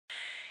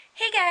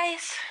Hey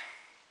guys!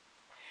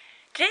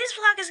 Today's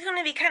vlog is going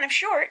to be kind of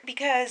short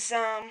because,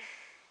 I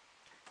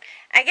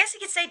guess you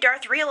could say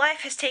Darth real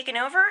life has taken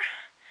over.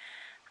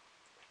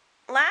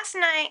 Last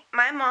night,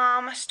 my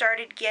mom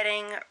started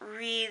getting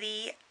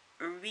really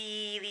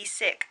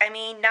sick. I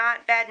mean,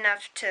 not bad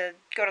enough to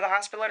go to the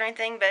hospital or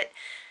anything, but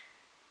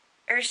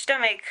her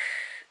stomach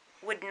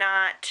would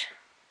not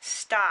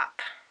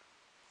stop.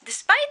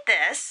 Despite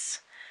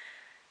this,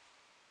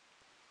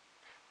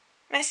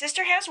 my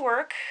sister has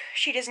work,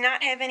 she does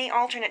not have any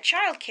alternate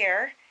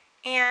childcare,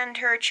 and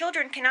her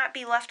children cannot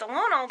be left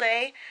alone all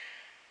day.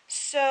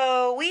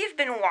 So we've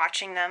been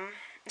watching them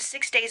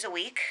 6 days a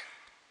week.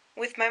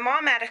 With my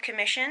mom out of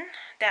commission,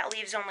 that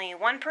leaves only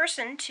one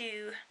person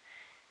to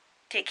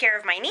take care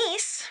of my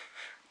niece.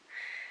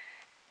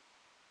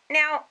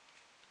 Now,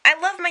 I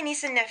love my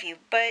niece and nephew,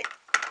 but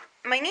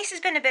my niece has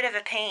been a bit of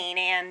a pain,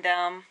 and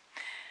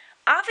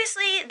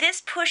obviously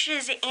this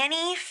pushes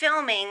any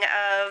filming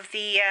of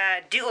the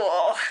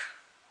duel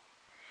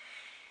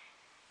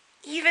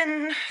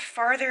even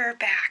farther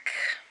back.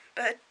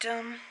 But that's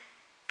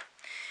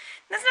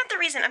not the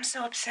reason I'm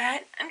so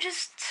upset.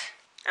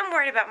 I'm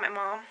worried about my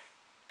mom.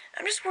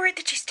 I'm just worried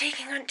that she's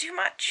taking on too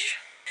much.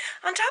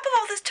 On top of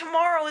all this,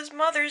 tomorrow is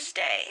Mother's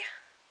Day.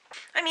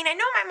 I mean, I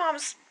know my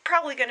mom's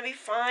probably going to be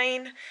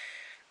fine,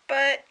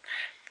 but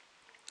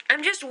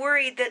I'm just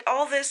worried that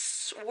all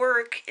this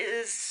work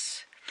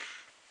is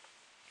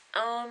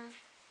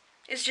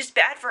just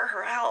bad for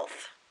her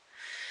health.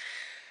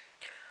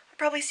 I'll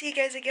probably see you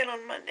guys again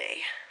on Monday.